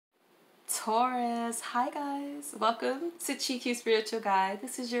Taurus. Hi guys, welcome to Chi Spiritual Guide.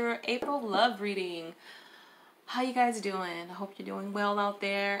 This is your April love reading. How you guys doing? I hope you're doing well out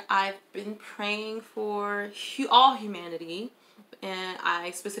there. I've been praying for all humanity, and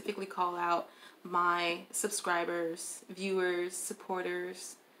I specifically call out my subscribers, viewers,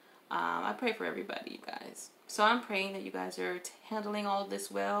 supporters. I pray for everybody, you guys. So I'm praying that you guys are handling all of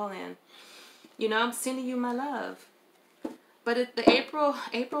this well, and I'm sending you my love. But the April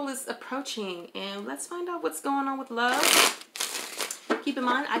is approaching, and let's find out what's going on with love. Keep in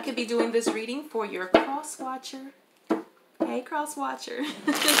mind, I could be doing this reading for your cross watcher. Hey, cross watcher.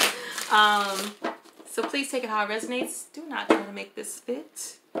 So please take it how it resonates. Do not try to make this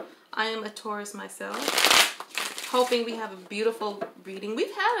fit. I am a Taurus myself. Hoping we have a beautiful reading.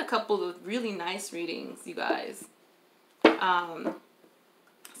 We've had a couple of really nice readings, you guys.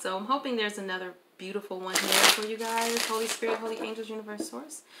 So I'm hoping there's another beautiful one here for you guys. Holy Spirit, Holy Angels, Universe,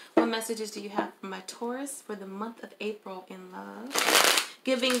 Source. What messages do you have for my Taurus for the month of April in love?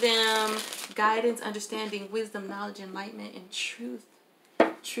 Giving them guidance, understanding, wisdom, knowledge, enlightenment, and truth.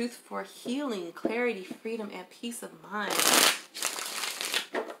 Truth for healing, clarity, freedom, and peace of mind.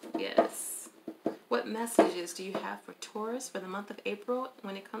 Yes. What messages do you have for Taurus for the month of April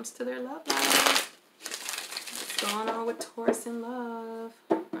when it comes to their love life? What's going on with Taurus in love?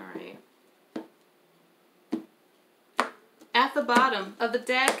 Alright. At the bottom of the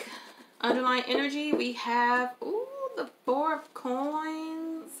deck, underlying energy, we have, the Four of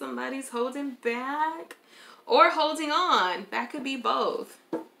Coins. Somebody's holding back or holding on. That could be both.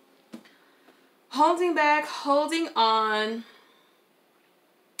 Holding back, holding on.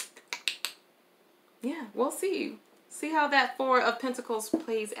 Yeah, we'll see. See how that Four of Pentacles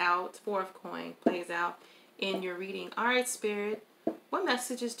plays out, Four of Coins plays out in your reading. All right, Spirit. What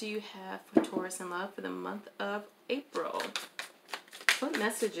messages do you have for Taurus in love for the month of April? What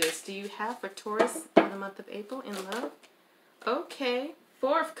messages do you have for Taurus for the month of April in love? Okay.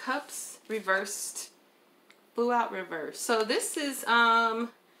 Four of Cups reversed. Flew out reverse. So this is,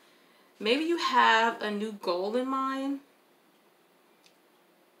 maybe you have a new goal in mind.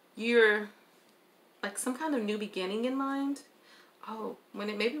 You're like some kind of new beginning in mind. Oh,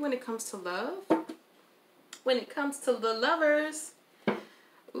 maybe when it comes to love. When it comes to the lovers.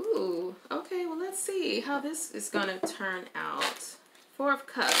 Ooh, okay, well, let's see how this is going to turn out. Four of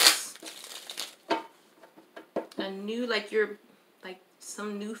Cups. A new,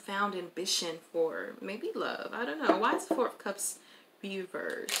 some newfound ambition for maybe love. I don't know. Why is the Four of Cups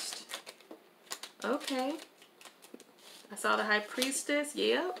reversed? Okay. I saw the High Priestess.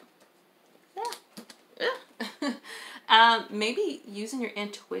 Yep. Yeah. Maybe using your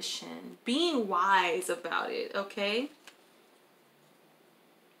intuition. Being wise about it, okay?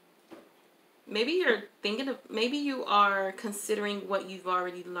 Maybe you're thinking of, maybe you are considering what you've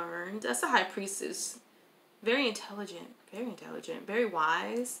already learned. That's a High Priestess. Very intelligent, very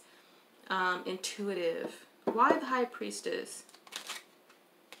wise, intuitive. Why the High Priestess?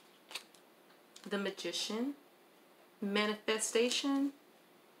 The Magician, manifestation,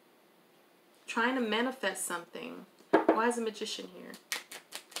 trying to manifest something. Why is the Magician here?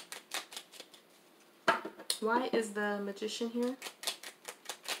 Why is the Magician here?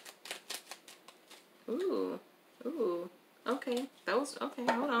 Ooh, okay, okay,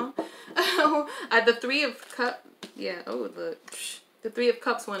 hold on. The Three of Cups, yeah, the Three of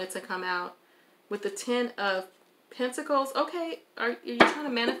Cups wanted to come out with the Ten of Pentacles. Okay, are you trying to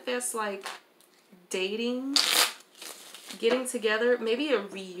manifest, like, dating, getting together, maybe a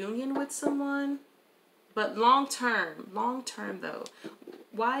reunion with someone, but long term though.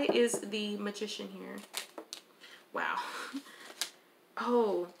 Why is the Magician here? Wow.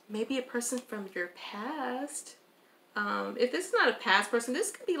 Oh, maybe a person from your past. If this is not a past person, this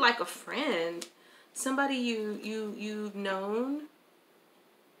could be like a friend. Somebody you've known.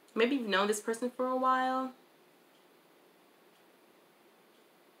 Maybe you've known this person for a while.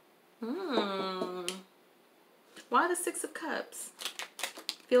 Why the Six of Cups?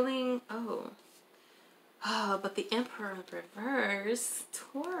 Feeling, but the Emperor in reverse.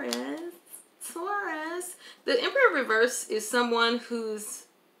 Taurus. The Emperor reverse is someone who's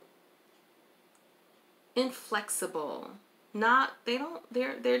inflexible.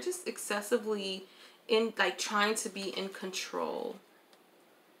 They're just excessively trying to be in control.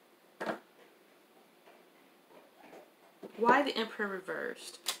 Why the Emperor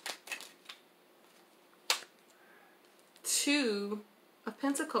reversed? Two of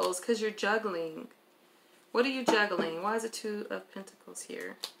Pentacles, because you're juggling. What are you juggling? Why is the Two of Pentacles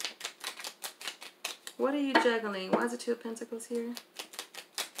here? What are you juggling? Why is the Two of Pentacles here?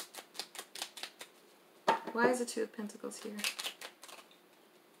 Why is the Two of Pentacles here?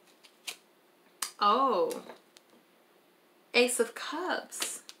 Oh. Ace of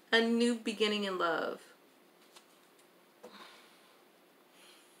Cups. A new beginning in love.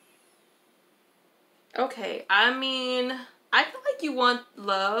 Okay, I mean, I feel like you want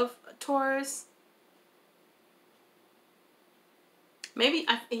love, Taurus. Maybe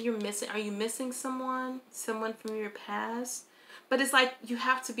you're missing. Are you missing someone? Someone from your past? But it's like you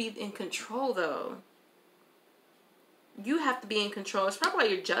have to be in control, though. You have to be in control. It's probably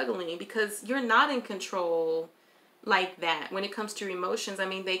why you're juggling, because you're not in control like that when it comes to your emotions. I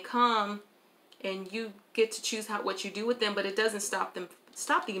mean, they come and you get to choose what you do with them, but it doesn't stop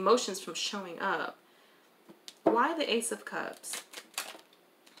the emotions from showing up. Why the Ace of Cups?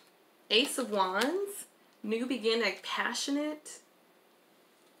 Ace of Wands, new begin, like passionate.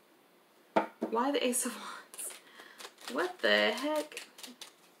 Why the Ace of Wands? What the heck?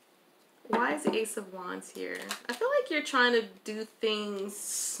 Why is the Ace of Wands here? I feel like you're trying to do things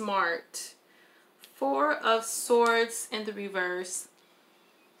smart. Four of Swords in the reverse.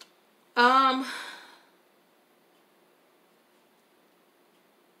 Hold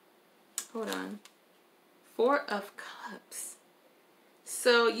on. Four of Cups.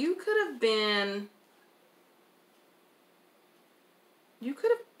 So you could have been,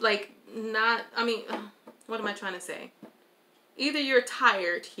 like, not, I mean, what am I trying to say? Either you're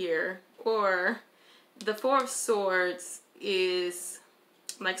tired here, or the Four of Swords is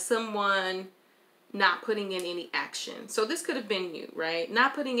like someone not putting in any action. So this could have been you, right?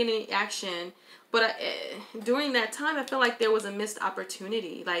 Not putting in any action, but during that time, I feel like there was a missed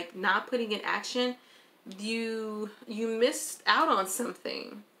opportunity. Like, not putting in action, you missed out on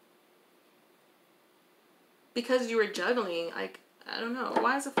something because you were juggling. Like, I don't know.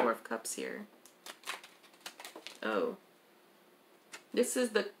 Why is the Four of Cups here? Oh. This is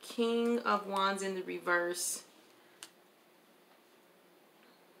the King of Wands in the reverse.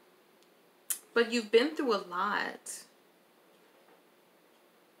 But you've been through a lot.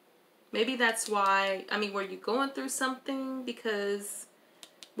 Maybe that's why, I mean, were you going through something? Because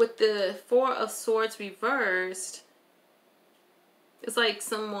with the Four of Swords reversed, it's like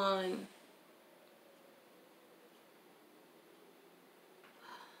someone,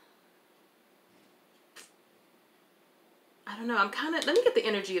 I don't know. I'm kind of, let me get the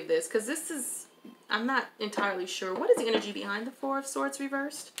energy of this, because this is, I'm not entirely sure. What is the energy behind the Four of Swords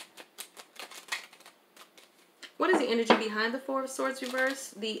reversed? What is the energy behind the Four of Swords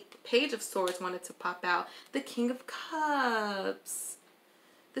reversed? The Page of Swords wanted to pop out. The King of Cups.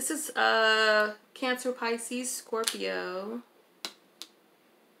 This is Cancer, Pisces, Scorpio.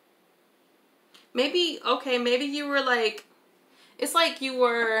 Maybe, okay, maybe you were like, it's like you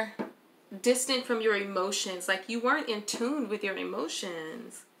were distant from your emotions. Like, you weren't in tune with your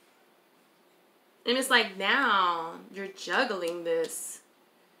emotions. And it's like now you're juggling this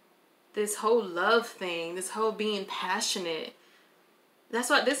whole love thing, this whole being passionate. That's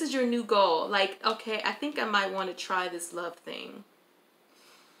why this is your new goal. Like, okay, I think I might want to try this love thing.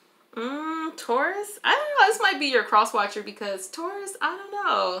 Taurus? I don't know. This might be your cross watcher, because Taurus, I don't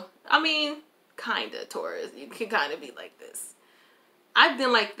know. I mean, kind of Taurus. You can kind of be like this. I've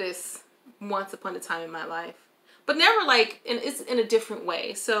been like this once upon a time in my life. But never like, it's in a different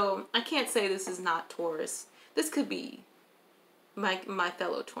way. So I can't say this is not Taurus. This could be my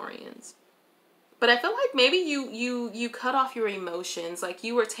fellow Taurians. But I feel like maybe you cut off your emotions. Like,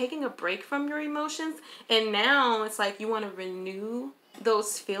 you were taking a break from your emotions, and now it's like you want to renew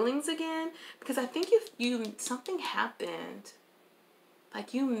those feelings again, because I think if something happened,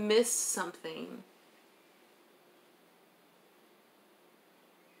 like you missed something.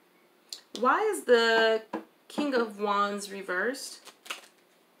 Why is the King of Wands reversed?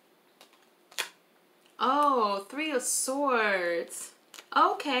 Oh, Three of Swords.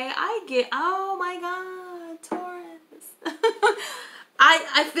 Okay, I get, oh my God, Taurus.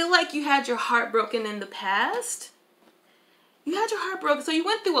 I feel like you had your heart broken in the past. You had your heart broken. So you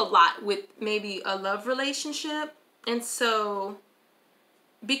went through a lot with maybe a love relationship. And so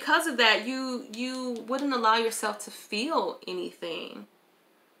because of that, you wouldn't allow yourself to feel anything.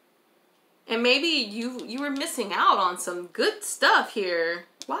 And maybe you were missing out on some good stuff here.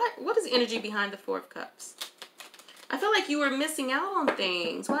 What is the energy behind the Four of Cups? I feel like you were missing out on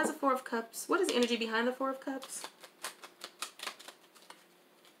things. Why is the Four of Cups? What is the energy behind the Four of Cups?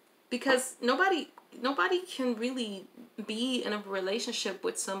 Because nobody can really be in a relationship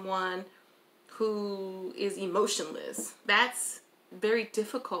with someone who is emotionless. That's very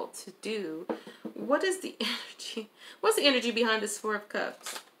difficult to do. What is the energy? What's the energy behind this Four of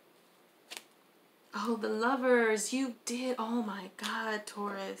Cups? Oh, the Lovers. You did. Oh my God,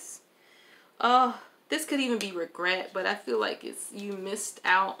 Taurus. Oh, this could even be regret, but I feel like you missed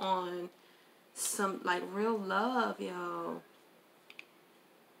out on some like real love, yo.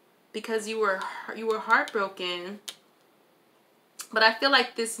 Because you were heartbroken, but I feel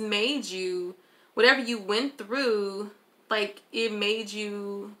like this made you, whatever you went through, like it made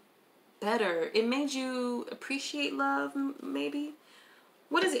you better. It made you appreciate love, maybe.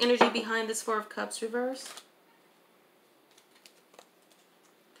 What is the energy behind this Four of Cups reverse?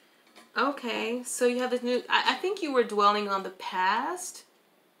 Okay, so you have this new, I think you were dwelling on the past.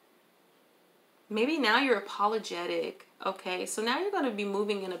 Maybe now you're apologetic. Okay, so now you're going to be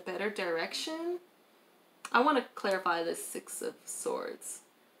moving in a better direction. I want to clarify this Six of Swords.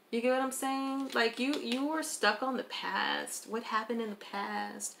 You get what I'm saying? Like you were stuck on the past. What happened in the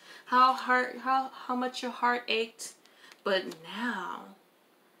past? How much your heart ached. But now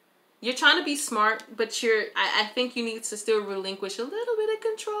you're trying to be smart, but I think you need to still relinquish a little bit of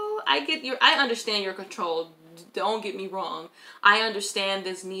control. I understand your control. Don't get me wrong. I understand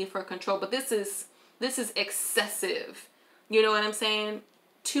this need for control, but this is excessive. You know what I'm saying?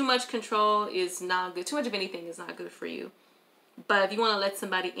 Too much control is not good. Too much of anything is not good for you. But if you want to let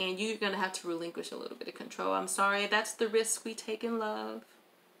somebody in, you're going to have to relinquish a little bit of control. I'm sorry. That's the risk we take in love.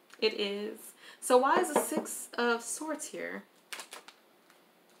 It is. So why is the Six of Swords here?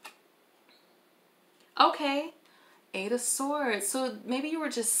 Okay. Eight of Swords. So maybe you were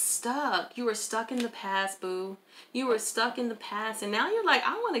just stuck. You were stuck in the past, boo. You were stuck in the past. And now you're like,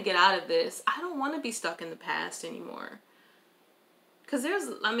 I want to get out of this. I don't want to be stuck in the past anymore. Because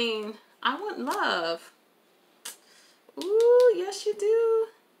I want love. Ooh, yes you do.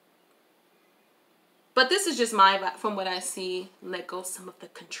 But this is just from what I see, let go some of the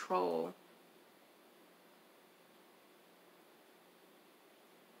control.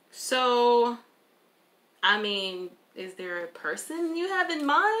 So, is there a person you have in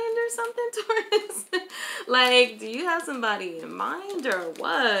mind or something, Taurus? Like, do you have somebody in mind or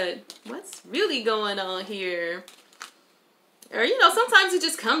what? What's really going on here? Or, sometimes it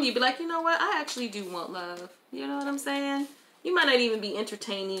just comes to you, be like, you know what? I actually do want love. You know what I'm saying? You might not even be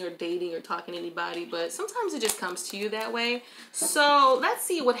entertaining or dating or talking to anybody, but sometimes it just comes to you that way. So, let's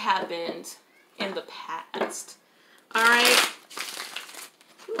see what happened in the past. All right.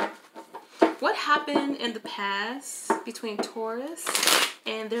 What happened in the past between Taurus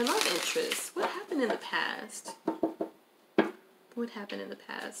and their love interest? What happened in the past? What happened in the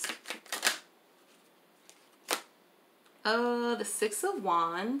past? The Six of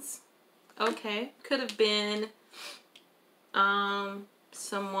Wands. Okay. Could have been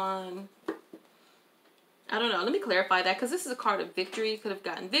someone, I don't know. Let me clarify that, because this is a card of victory. You could have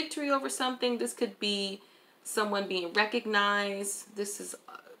gotten victory over something. This could be someone being recognized. This is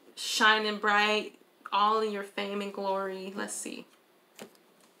shining bright, all in your fame and glory. Let's see.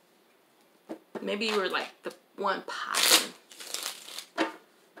 Maybe you were like the one popping.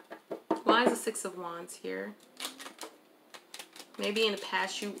 Why is the Six of Wands here? Maybe in the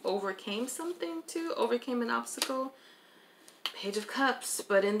past you overcame something too, overcame an obstacle. Page of Cups,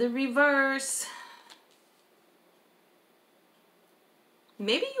 but in the reverse.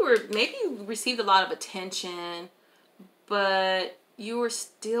 Maybe you received a lot of attention, but you were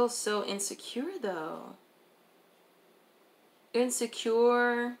still so insecure though.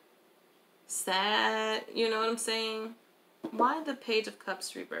 Insecure, sad, you know what I'm saying? Why the Page of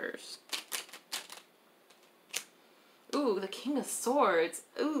Cups reverse? Ooh, the King of Swords.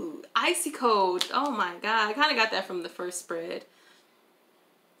 Ooh, icy cold. Oh my God. I kind of got that from the first spread.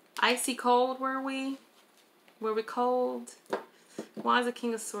 Icy cold, were we? Were we cold? Why is the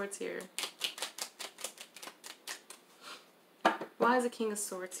King of Swords here? Why is the King of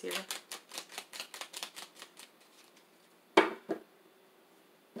Swords here?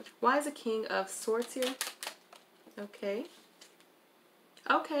 Why is the King of Swords here? Okay.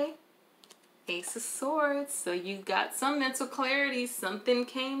 Okay. Ace of Swords. So you got some mental clarity. Something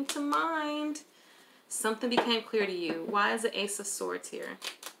came to mind. Something became clear to you. Why is the Ace of Swords here?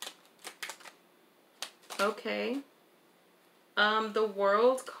 Okay. The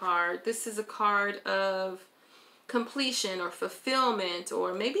World card. This is a card of completion or fulfillment,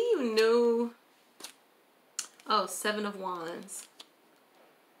 or maybe you knew. Oh, Seven of Wands.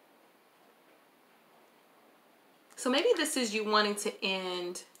 So maybe this is you wanting to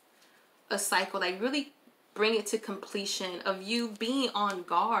end a cycle, like really bring it to completion of you being on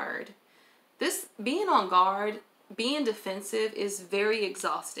guard. This being on guard, being defensive is very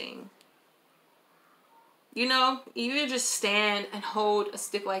exhausting. You know, you just stand and hold a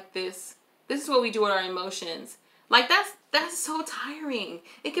stick like this. This is what we do with our emotions. Like that's so tiring.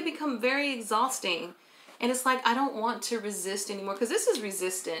 It can become very exhausting. And it's like, I don't want to resist anymore, because this is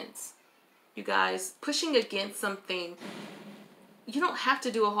resistance. You guys, pushing against something. you don't have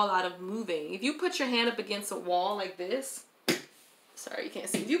to do a whole lot of moving. If you put your hand up against a wall like this, sorry, you can't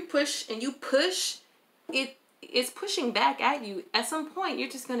see. If you push and you push, it's pushing back at you. At some point, you're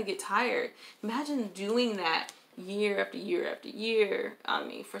just going to get tired. Imagine doing that year after year after year, I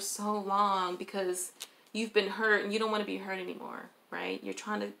mean, for so long, because you've been hurt and you don't want to be hurt anymore, right? You're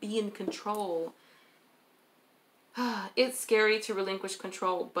trying to be in control. It's scary to relinquish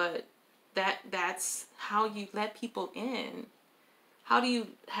control, but that's how you let people in. How do you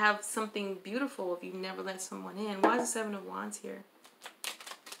have something beautiful if you never let someone in? Why is the Seven of Wands here?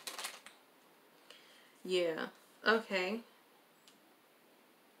 Yeah. Okay.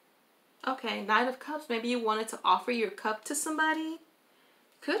 Okay. Knight of Cups. Maybe you wanted to offer your cup to somebody.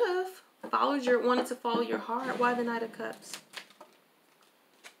 Could have. Wanted to follow your heart. Why the Knight of Cups?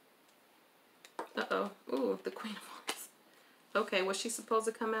 Uh-oh. Ooh, the Queen of Wands. Okay, was she supposed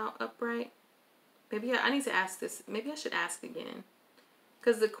to come out upright? Maybe I need to ask this. Maybe I should ask again.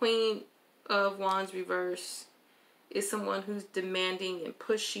 Because the Queen of Wands reverse is someone who's demanding and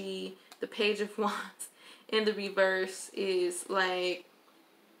pushy. The Page of Wands in the reverse is like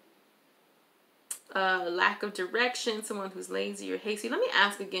lack of direction, someone who's lazy or hasty. Let me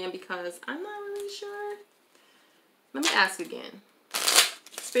ask again because I'm not really sure. Let me ask again.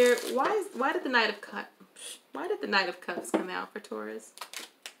 Spirit, why did the Knight of Cups come out for Taurus?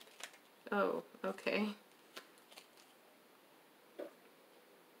 Oh, okay.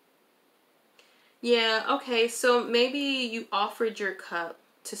 Yeah, okay, so maybe you offered your cup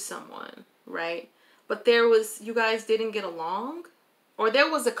to someone, right? But you guys didn't get along? Or there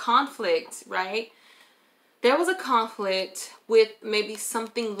was a conflict, right? There was a conflict with maybe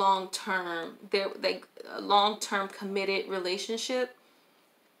something long-term. Like a long-term committed relationship.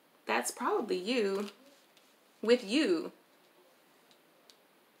 That's probably you. With you.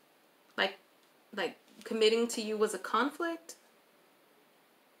 Like committing to you was a conflict?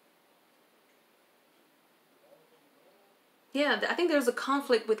 Yeah, I think there's a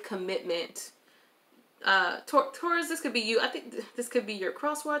conflict with commitment. Taurus, this could be you. I think this could be your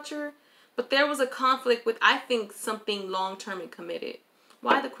cross watcher. But there was a conflict with, I think, something long-term and committed.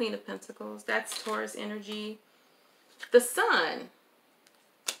 Why the Queen of Pentacles? That's Taurus energy. The Sun.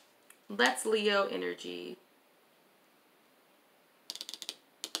 That's Leo energy.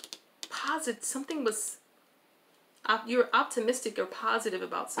 Positive. Something was... You're optimistic or positive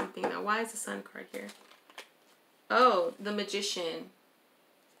about something. Now, why is the Sun card here? Oh, the Magician.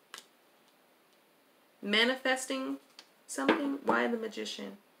 Manifesting something? Why the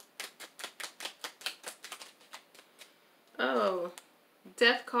Magician? Oh,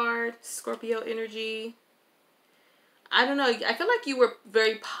 Death card, Scorpio energy. I don't know. I feel like you were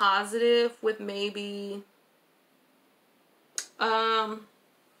very positive with maybe... or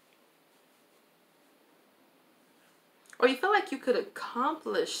you feel like you could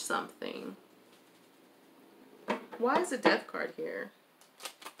accomplish something. Why is the Death card here?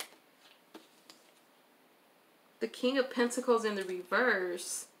 The King of Pentacles in the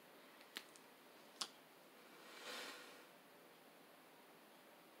reverse.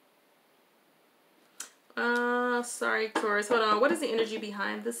 Sorry, Taurus. Hold on. What is the energy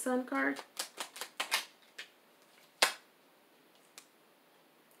behind the Sun card?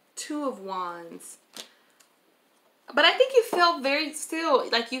 Two of Wands. But I think you felt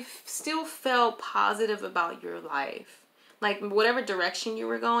you still felt positive about your life. Like, whatever direction you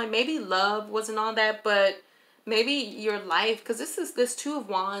were going. Maybe love wasn't all that, but maybe your life, because this Two of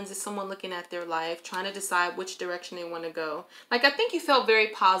Wands is someone looking at their life, trying to decide which direction they want to go. Like, I think you felt very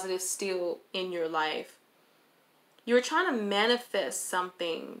positive still in your life. You were trying to manifest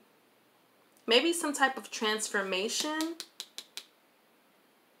something. Maybe some type of transformation.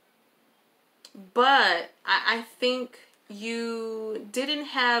 But I think you didn't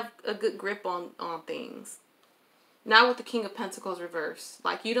have a good grip on things. Not with the King of Pentacles reverse.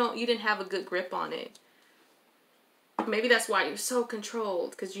 Like, you didn't have a good grip on it. Maybe that's why you're so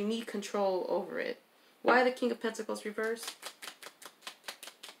controlled, because you need control over it. Why the King of Pentacles reversed?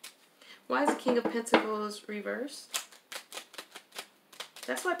 Why is the King of Pentacles reversed?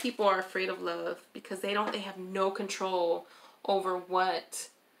 That's why people are afraid of love, because they have no control over what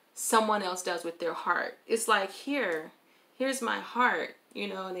someone else does with their heart. It's like, here's my heart,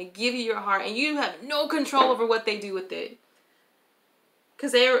 and they give you your heart and you have no control over what they do with it.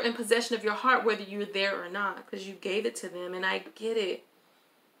 Because they are in possession of your heart whether you're there or not, because you gave it to them, and I get it.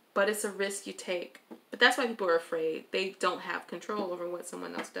 But it's a risk you take. But that's why people are afraid. They don't have control over what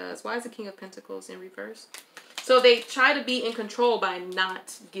someone else does. Why is the King of Pentacles in reverse? So they try to be in control by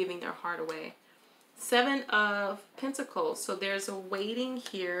not giving their heart away. Seven of Pentacles. So there's a waiting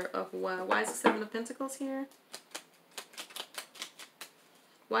here of what? Why is the Seven of Pentacles here?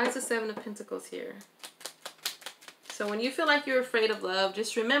 Why is the Seven of Pentacles here? So when you feel like you're afraid of love,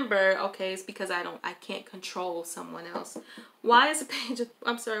 just remember, okay, it's because I can't control someone else. Why is the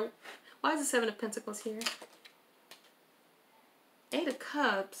why is the Seven of Pentacles here? Eight of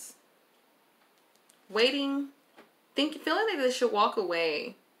Cups. Waiting, feeling like they should walk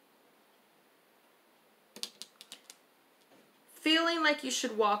away. Feeling like you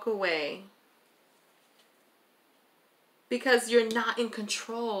should walk away. Because you're not in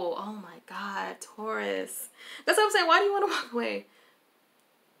control. Oh my God, Taurus. That's what I'm saying. Why do you want to walk away?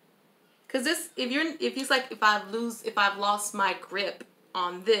 Because if I've lost my grip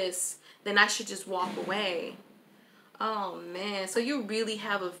on this, then I should just walk away. Oh man, so you really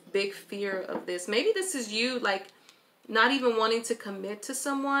have a big fear of this. Maybe this is you like not even wanting to commit to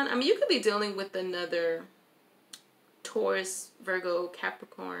someone. I mean, you could be dealing with another Taurus, Virgo,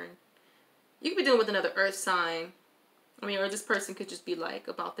 Capricorn. You could be dealing with another earth sign. I mean, or this person could just be like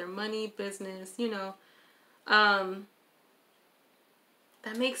about their money, business, you know. That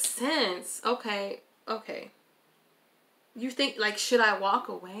makes sense. Okay. You think like, should I walk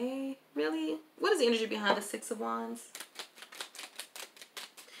away? Really? What is the energy behind the Six of Wands?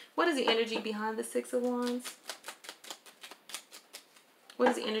 What is the energy behind the Six of Wands? What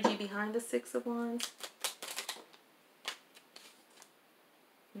is the energy behind the Six of Wands?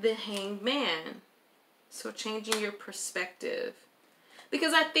 The Hanged Man. So changing your perspective.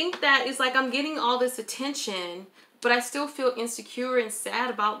 Because I think that it's like I'm getting all this attention, but I still feel insecure and sad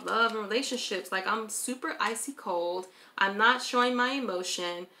about love and relationships. Like I'm super icy cold. I'm not showing my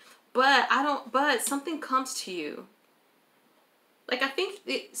emotion, but something comes to you. Like I think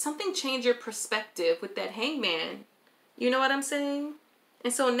something changed your perspective with that Hangman. You know what I'm saying?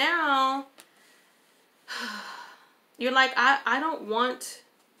 And so now you're like, I don't want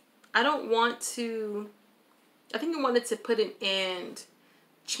to, I think you wanted to put an end,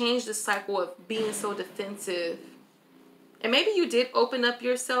 change the cycle of being so defensive. And maybe you did open up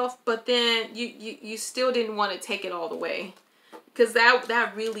yourself, but then you still didn't want to take it all the way. Because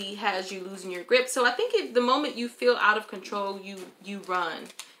that really has you losing your grip. So I think the moment you feel out of control, you run.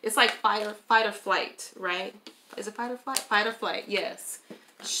 It's like fight or flight, right? Is it fight or flight? Fight or flight, yes.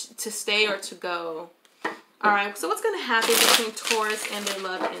 To stay or to go. All right, so what's going to happen between Taurus and their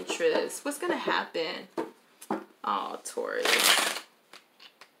love interest? What's going to happen? Oh, Taurus.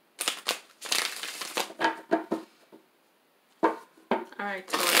 All right,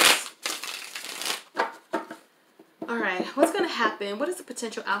 Taurus. All right, what's going to happen? What is the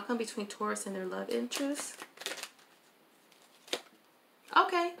potential outcome between Taurus and their love interest?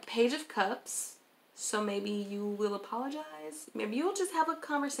 Okay, Page of Cups. So maybe you will apologize. Maybe you'll just have a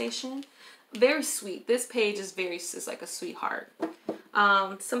conversation. Very sweet. This page is like a sweetheart.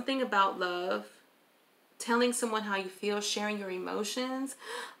 Something about love. Telling someone how you feel, sharing your emotions.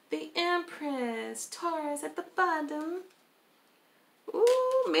 The Empress, Taurus at the bottom.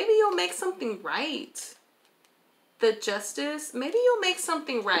 Ooh, maybe you'll make something right. The Justice, maybe you'll make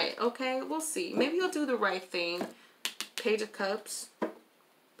something right, okay? We'll see. Maybe you'll do the right thing. Page of Cups.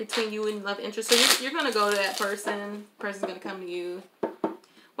 Between you and love interest. So you're going to go to that person. Person's going to come to you.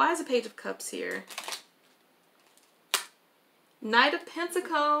 Why is the Page of Cups here? Knight of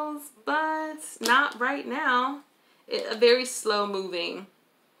Pentacles, but not right now. A very slow moving.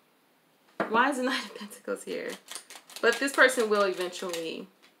 Why is the Knight of Pentacles here? But this person will eventually,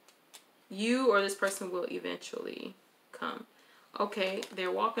 you or this person will eventually come. Okay,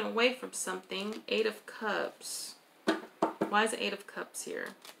 they're walking away from something. Eight of Cups. Why is the Eight of Cups here?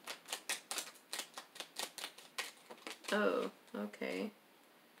 Oh, okay.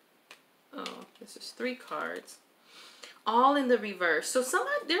 Oh, this is 3 cards. All in the reverse. So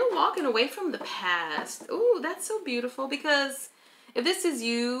they're walking away from the past. Ooh, that's so beautiful, because if this is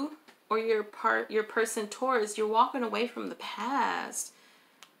you or your person Taurus, you're walking away from the past.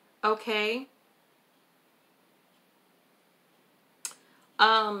 Okay.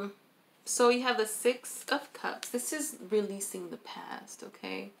 So you have the Six of Cups. This is releasing the past,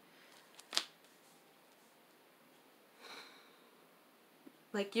 okay?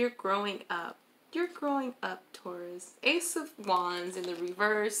 Like you're growing up. You're growing up, Taurus. Ace of Wands in the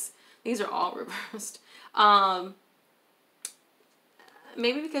reverse. These are all reversed.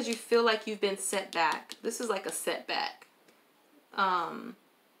 Maybe because you feel like you've been set back. This is like a setback. The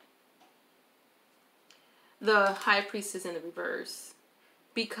High Priestess in the reverse.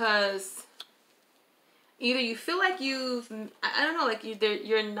 Because either you feel like I don't know, like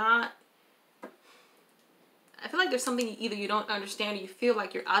you're not, I feel like there's something either you don't understand or you feel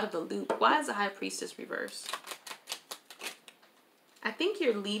like you're out of the loop. Why is the High Priestess reverse? I think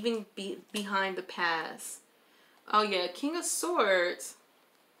you're leaving behind the past. Oh yeah, King of Swords.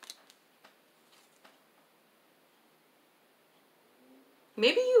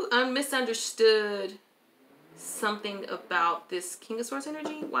 Maybe you misunderstood something about this King of Swords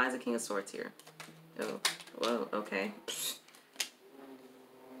energy. Why is the King of Swords here? Oh, whoa, okay.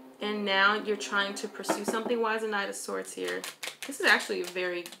 And now you're trying to pursue something. Why is the Knight of Swords here? This is actually a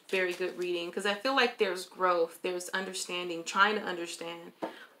very, very good reading because I feel like there's growth, there's understanding, trying to understand,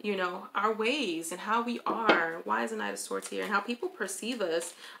 you know, our ways and how we are. Why is the Knight of Swords here? And how people perceive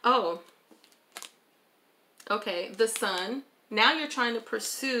us. Oh, okay, the Sun. Now you're trying to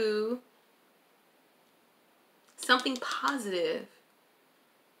pursue something positive.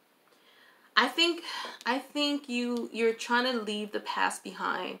 I think you're trying to leave the past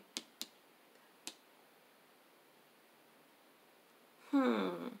behind.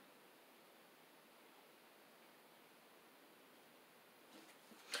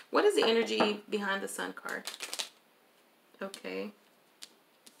 What is the energy behind the Sun card? Okay.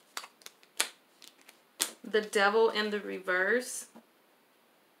 The Devil in the reverse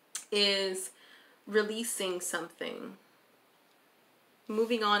is releasing something.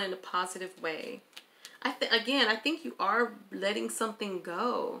 Moving on in a positive way. Again, I think you are letting something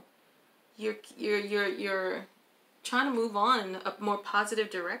go. You're trying to move on in a more positive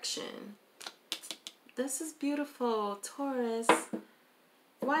direction. This is beautiful, Taurus.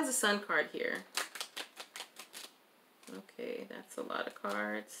 Why is the Sun card here? Okay, that's a lot of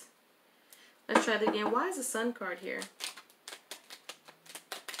cards. Let's try that again. Why is the Sun card here?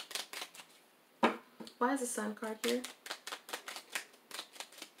 Why is the Sun card here?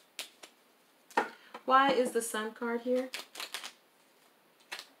 Why is the Sun card here?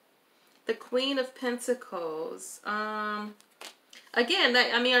 The Queen of Pentacles. Again,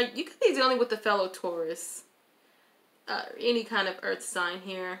 you could be dealing with the fellow Taurus. Any kind of earth sign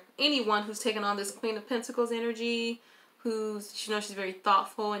here. Anyone who's taken on this Queen of Pentacles energy, who's, you know, she's a very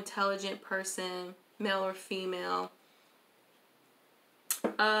thoughtful, intelligent person, male or female.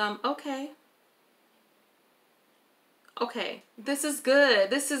 Okay. Okay, this is good.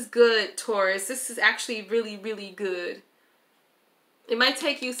 This is good, Taurus. This is actually really, really good. It might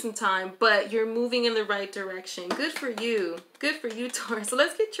take you some time, but you're moving in the right direction. Good for you. Good for you, Taurus. So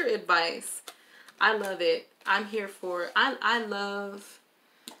let's get your advice. I love it. I'm here for it. I love...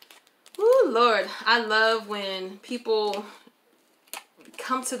 Ooh, Lord. I love when people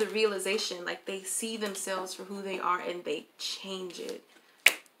come to the realization, like they see themselves for who they are and they change it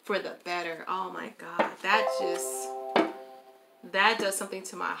for the better. Oh my God. That does something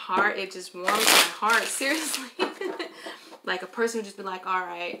to my heart. It just warms my heart. Seriously. Like a person who just be like, all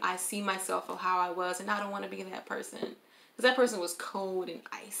right, I see myself for how I was and I don't want to be that person. Because that person was cold and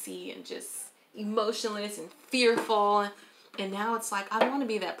icy and just emotionless and fearful. And now it's like, I don't want to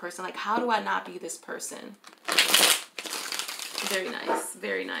be that person. Like, how do I not be this person? Very nice.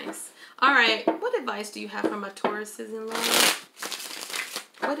 Very nice. All right. What advice do you have for my Tauruses in love?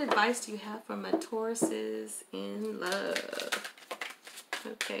 What advice do you have for my Tauruses in love?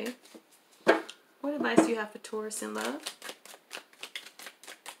 Okay. What advice do you have for Taurus in love?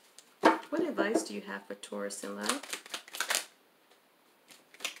 What advice do you have for Taurus in love?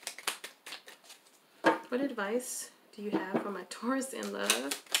 What advice do you have for my Taurus in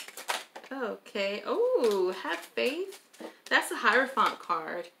love? Okay. Oh, have faith. That's a Hierophant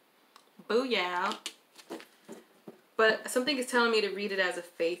card. Booyah. But something is telling me to read it as a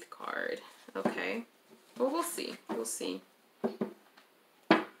faith card. Okay. Well, we'll see. We'll see.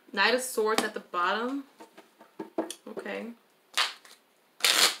 Knight of Swords at the bottom. Okay.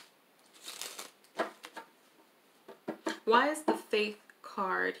 Why is the faith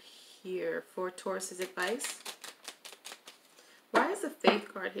card here for Taurus's advice? Why is the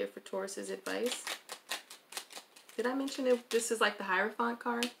faith card here for Taurus's advice? Did I mention it? This is like the Hierophant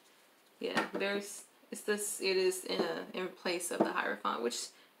card? Yeah, it is in place of the Hierophant, which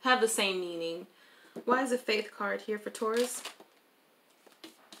have the same meaning. Why is the faith card here for Taurus?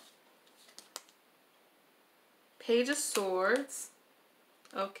 Page of Swords.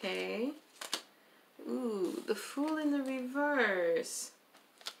 Okay. Ooh, the Fool in the reverse.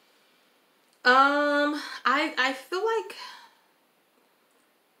 I feel like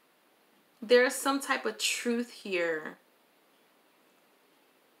there's some type of truth here.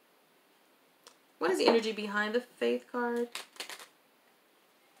 What is the energy behind the Faith card?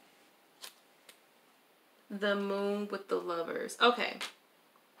 The Moon with the Lovers. Okay.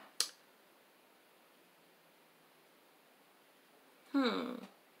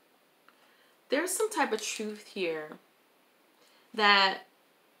 There's some type of truth here that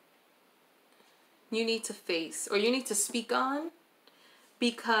you need to face or you need to speak on,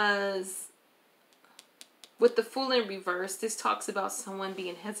 because with the Fool in reverse, this talks about someone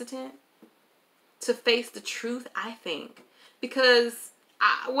being hesitant to face the truth, I think. Because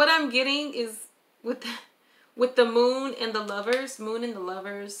what I'm getting is with the moon and the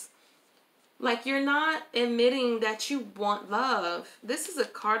lovers, like you're not admitting that you want love. This is a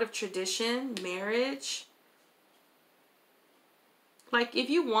card of tradition, marriage. Like if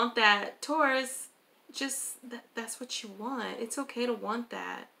you want that, Taurus, just that's what you want. It's okay to want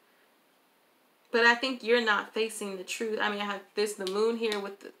that. But I think you're not facing the truth. I mean, I have the moon here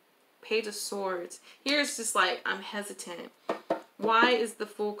with the Page of Swords. Here's just like, I'm hesitant. Why is the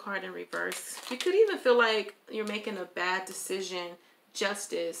Fool card in reverse? You could even feel like you're making a bad decision.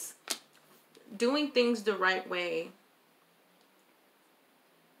 Justice. Doing things the right way.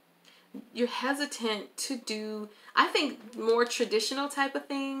 You're hesitant to do, I think, more traditional type of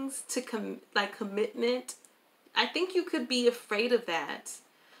things, to like commitment. I think you could be afraid of that.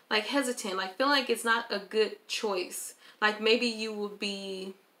 Like hesitant, like feeling like it's not a good choice. Like maybe you will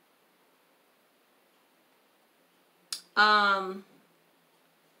be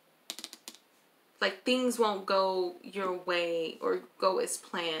like things won't go your way or go as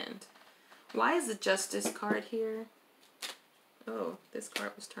planned. Why is the Justice card here? Oh, this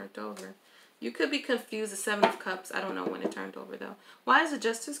card was turned over. You could be confused. The Seven of Cups. I don't know when it turned over though. Why is the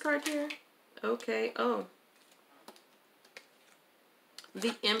Justice card here? Okay. Oh.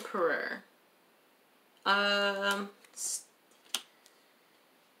 The Emperor.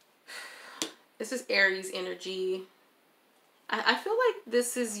 This is Aries energy. I feel like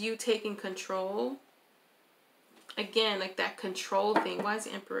this is you taking control. Again, like that control thing. Why is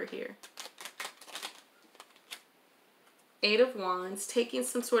the Emperor here? Eight of Wands. Taking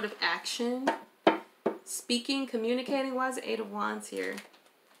some sort of action. Speaking, communicating. Why is the Eight of Wands here?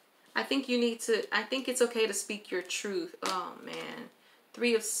 I think you need to, I think it's okay to speak your truth. Oh, man.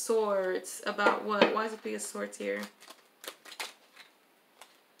 Three of Swords. About what? Why is the Three of Swords here?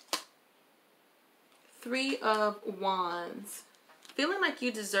 Three of Wands. Feeling like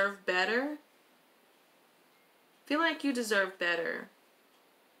you deserve better. Feeling like you deserve better.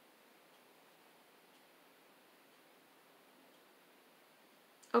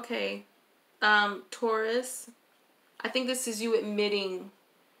 Okay. Taurus. I think this is you admitting,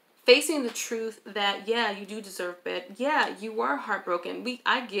 facing the truth that, yeah, you do deserve better. Yeah, you are heartbroken.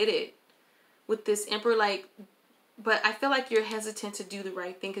 I get it. With this Emperor, like, but I feel like you're hesitant to do the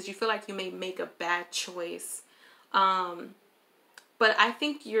right thing because you feel like you may make a bad choice. But I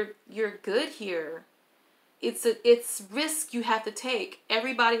think you're good here. It's risk you have to take.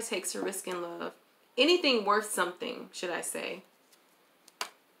 Everybody takes a risk in love. Anything worth something, should I say.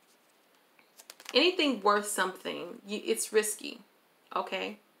 Anything worth something, it's risky.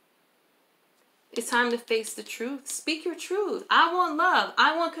 Okay? It's time to face the truth. Speak your truth. I want love.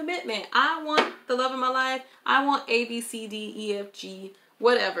 I want commitment. I want the love of my life. I want A, B, C, D, E, F, G,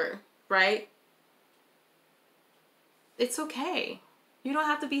 whatever, right? It's okay. You don't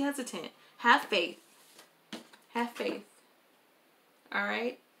have to be hesitant. Have faith. Have faith. All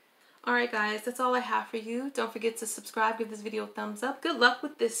right? All right, guys. That's all I have for you. Don't forget to subscribe. Give this video a thumbs up. Good luck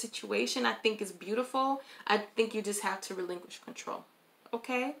with this situation. I think it's beautiful. I think you just have to relinquish control.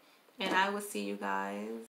 Okay? And I will see you guys